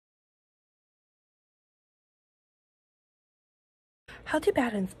How to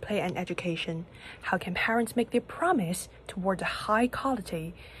balance play and education? How can parents make their promise towards a high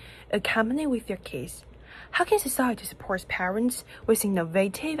quality accompany with their kids? How can society support parents with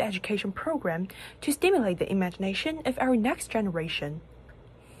innovative education program to stimulate the imagination of our next generation?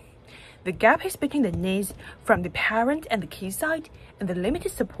 The gap is between the needs from the parent and the kid side and the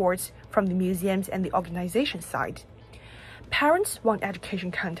limited supports from the museums and the organization side. Parents want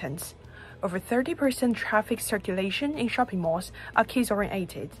education contents. Over 30% traffic circulation in shopping malls are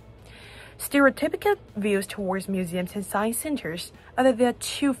kids-oriented. Stereotypical views towards museums and science centers are that they are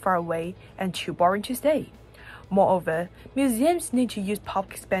too far away and too boring to stay. Moreover, museums need to use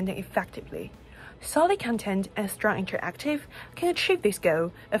public spending effectively. Solid content and strong interactive can achieve this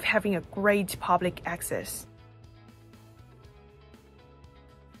goal of having a great public access.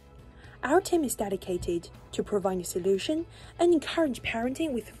 Our team is dedicated to providing a solution and encourage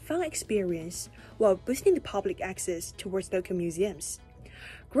parenting with fun experience while boosting the public access towards local museums.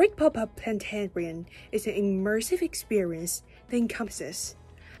 Gright Pop-Up Planetarium is an immersive experience that encompasses.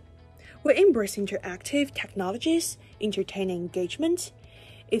 We embrace interactive technologies, entertaining engagement,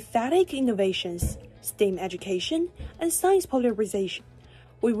 aesthetic innovations, STEAM education, and science popularization.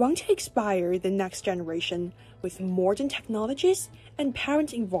 We want to inspire the next generation with modern technologies and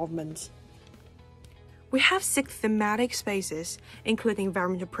parent involvement. We have 6 thematic spaces, including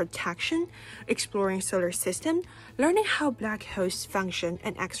environmental protection, exploring solar system, learning how black holes function,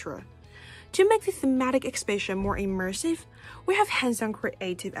 and extra. To make the thematic exhibition more immersive, we have hands-on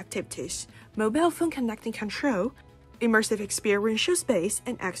creative activities, mobile phone connecting control, immersive experiential space,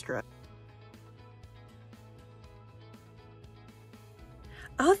 and extra.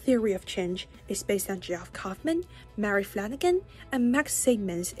 Our theory of change is based on Jeff Kaufman, Mary Flanagan, and Max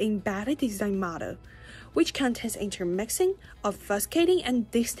Sigmund's embedded design model, which contains intermixing, obfuscating,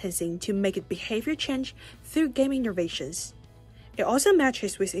 and distancing to make it behavior change through game innovations. It also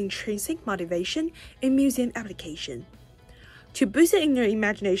matches with intrinsic motivation in museum application. To boost the inner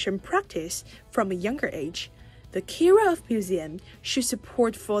imagination practice from a younger age, the Kira of museum should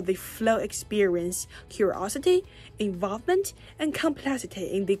support for the flow experience, curiosity, involvement, and complexity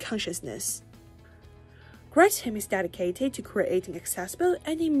in the consciousness. Gright's team is dedicated to creating accessible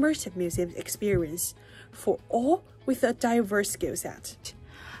and immersive museum experience for all with a diverse skill set.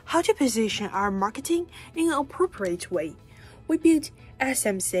 How to position our marketing in an appropriate way? We built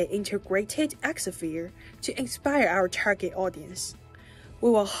SMC Integrated Exosphere to inspire our target audience. We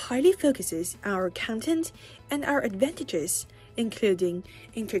will highly focus on our content and our advantages, including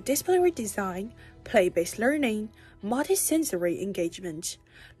interdisciplinary design, play-based learning, multisensory engagement,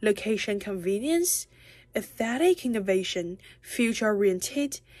 location convenience, aesthetic innovation,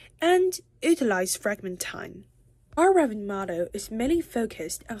 future-oriented, and utilize fragment time. Our revenue model is mainly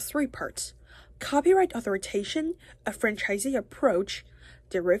focused on 3 parts: copyright authorization, a franchisee approach,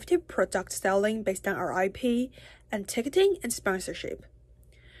 derivative product selling based on our IP, and ticketing and sponsorship.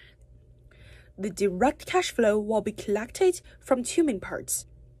 The direct cash flow will be collected from 2 main parts.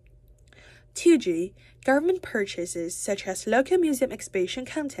 2G, government purchases such as local museum exhibition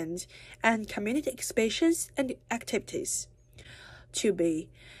content and community exhibitions and activities. 2B,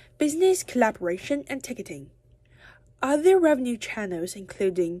 business collaboration and ticketing. Other revenue channels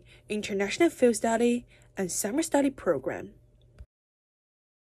including international field study and summer study program.